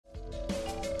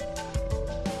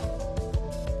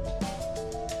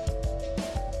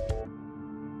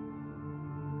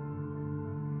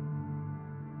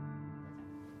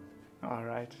All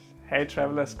right. Hey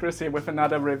travelers, Chris here with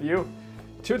another review.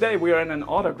 Today we are in an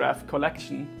autograph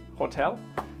collection hotel.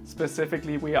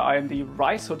 Specifically, we are in the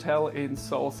RYSE Hotel in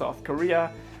Seoul, South Korea.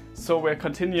 So we're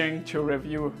continuing to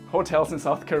review hotels in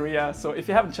South Korea. So if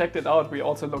you haven't checked it out, we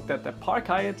also looked at the Park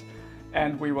Hyatt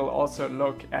and we will also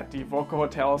look at the WHOTEL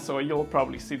Hotel. So you'll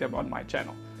probably see them on my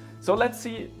channel. So let's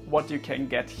see what you can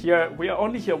get here. We are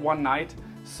only here one night,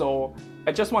 so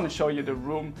I just want to show you the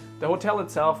room. The hotel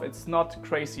itself, it's not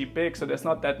crazy big, so there's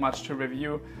not that much to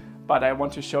review, but I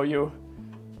want to show you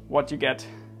what you get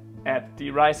at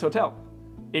the RYSE Hotel,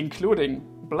 including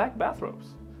black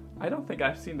bathrobes. I don't think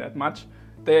I've seen that much.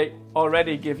 They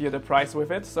already give you the price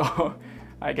with it, so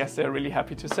I guess they're really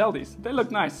happy to sell these. They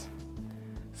look nice.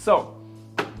 So,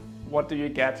 what do you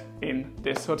get in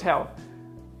this hotel?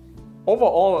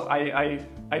 Overall,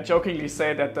 I jokingly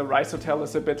say that the RYSE Hotel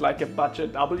is a bit like a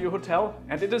budget W hotel,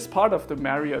 and it is part of the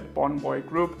Marriott Bonvoy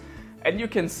group, and you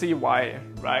can see why,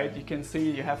 right? You can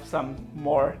see you have some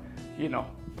more,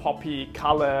 poppy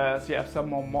colors, you have some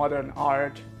more modern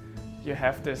art, you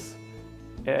have this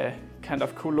kind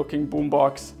of cool looking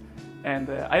boombox, and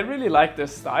I really like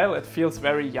this style. It feels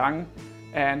very young,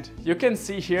 and you can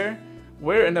see here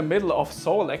we're in the middle of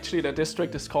Seoul. Actually, the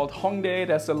district is called Hongdae.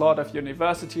 There's a lot of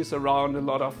universities around, a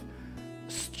lot of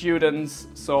students,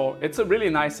 so it's a really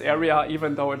nice area.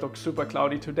 Even though it looks super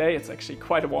cloudy today, it's actually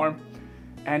quite warm,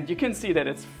 and you can see that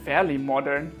it's fairly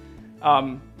modern.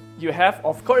 You have,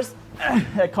 of course,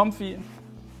 a comfy,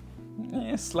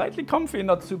 slightly comfy,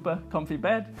 not super comfy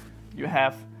bed. You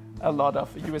have a lot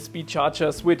of USB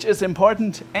chargers, which is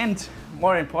important, and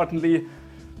more importantly,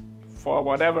 for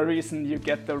whatever reason, you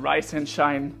get the Rise and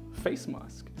Shine face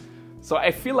mask. So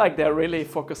I feel like they're really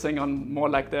focusing on more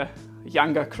like the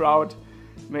younger crowd,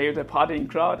 maybe the partying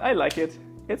crowd. I like it.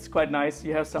 It's quite nice.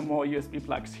 You have some more USB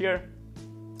plugs here.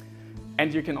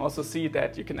 And you can also see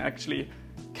that you can actually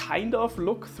kind of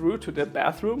look through to the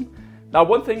bathroom. Now,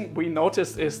 one thing we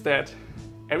noticed is that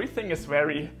everything is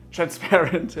very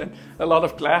transparent and a lot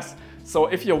of glass. So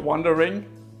if you're wondering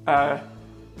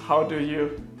how do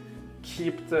you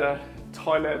keep the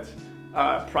toilet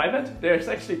private, there's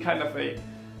actually kind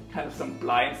of some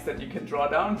blinds that you can draw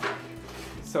down,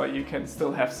 so you can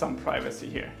still have some privacy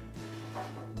here.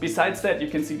 Besides that, you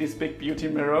can see these big beauty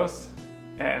mirrors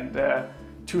and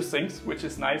two sinks, which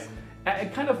is nice. I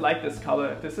kind of like this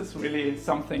color. This is really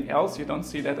something else. You don't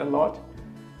see that a lot.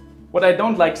 What I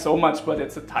don't like so much, but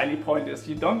it's a tiny point, is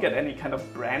you don't get any kind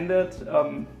of branded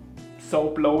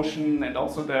soap, lotion, and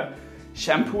also the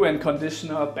shampoo and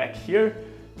conditioner back here,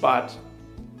 but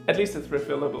at least it's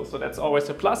refillable, so that's always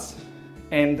a plus.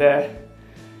 And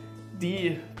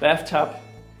the bathtub,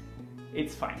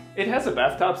 it's fine. It has a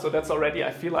bathtub, so that's already,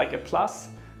 I feel like, a plus,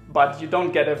 but you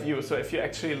don't get a view. So if you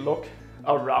actually look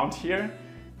around here,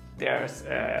 there's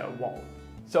a wall.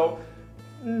 So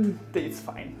it's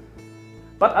fine.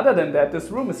 But other than that, this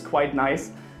room is quite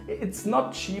nice. It's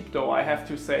not cheap though, I have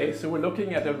to say. So we're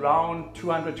looking at around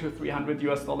 $200 to $300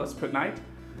 US per night.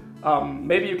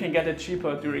 Maybe you can get it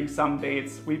cheaper during some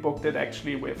dates. We booked it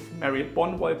actually with Marriott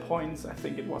Bonvoy points. I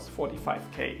think it was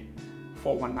 45K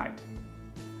for one night.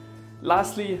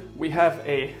 Lastly, we have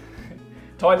a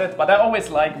toilet, but I always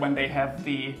like when they have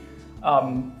the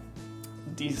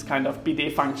these kind of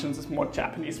bidet functions. It's more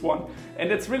Japanese one,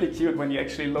 and it's really cute when you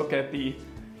actually look at the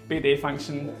bidet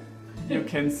function. You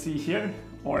can see here,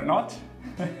 or not,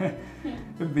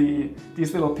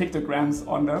 these little pictograms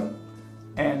on them,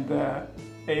 and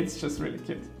it's just really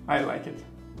cute. I like it.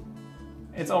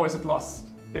 It's always a plus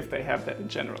if they have that in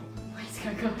general. Where's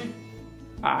that going?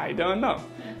 I don't know.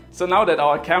 So now that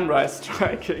our camera is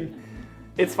striking,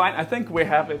 it's fine. I think we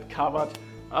have it covered.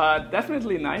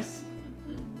 Definitely nice.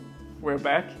 We're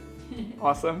back.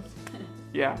 Awesome.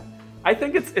 Yeah, I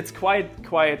think it's quite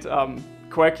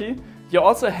quirky. You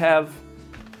also have,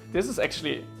 this is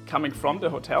actually coming from the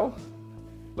hotel.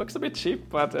 Looks a bit cheap,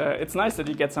 but it's nice that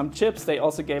you get some chips. They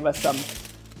also gave us some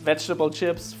vegetable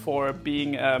chips for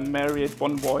being a Marriott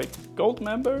Bonvoy Gold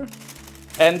member.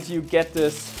 And you get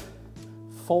this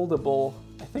foldable,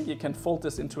 I think you can fold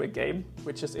this into a game,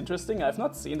 which is interesting. I've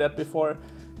not seen that before.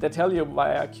 They tell you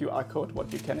via QR code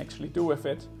what you can actually do with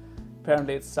it.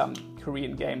 Apparently it's some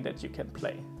Korean game that you can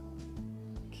play.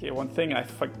 Okay, one thing I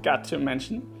forgot to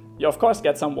mention. You of course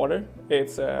get some water.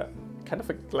 It's kind of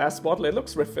a glass bottle. It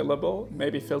looks refillable,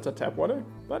 maybe filtered tap water,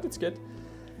 but it's good.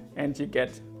 And you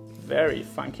get very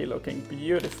funky looking,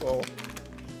 beautiful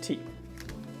tea.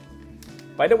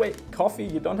 By the way, coffee,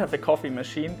 you don't have a coffee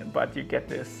machine, but you get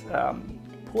this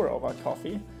pour over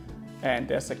coffee, and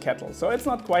there's a kettle. So it's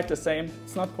not quite the same.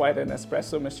 It's not quite an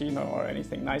espresso machine or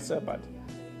anything nicer, but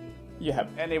you have.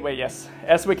 Anyway, yes,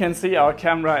 as we can see, our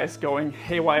camera is going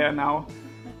haywire now,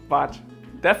 but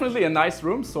definitely a nice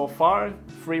room so far.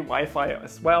 Free Wi-Fi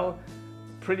as well.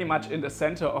 Pretty much in the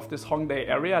center of this Hongdae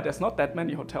area. There's not that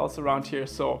many hotels around here,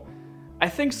 so I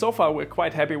think so far we're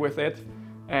quite happy with it.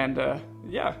 And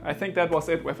yeah, I think that was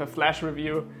it with a flash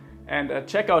review. And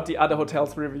check out the other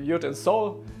hotels we reviewed in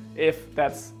Seoul if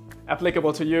that's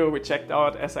applicable to you. We checked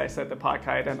out, as I said, the Park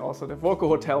Hyatt and also the Voco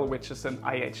Hotel, which is an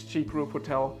IHG group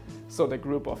hotel, so the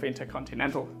group of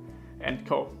Intercontinental and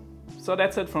Co. So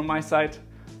that's it from my side,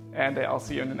 and I'll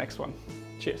see you in the next one.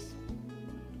 Cheers.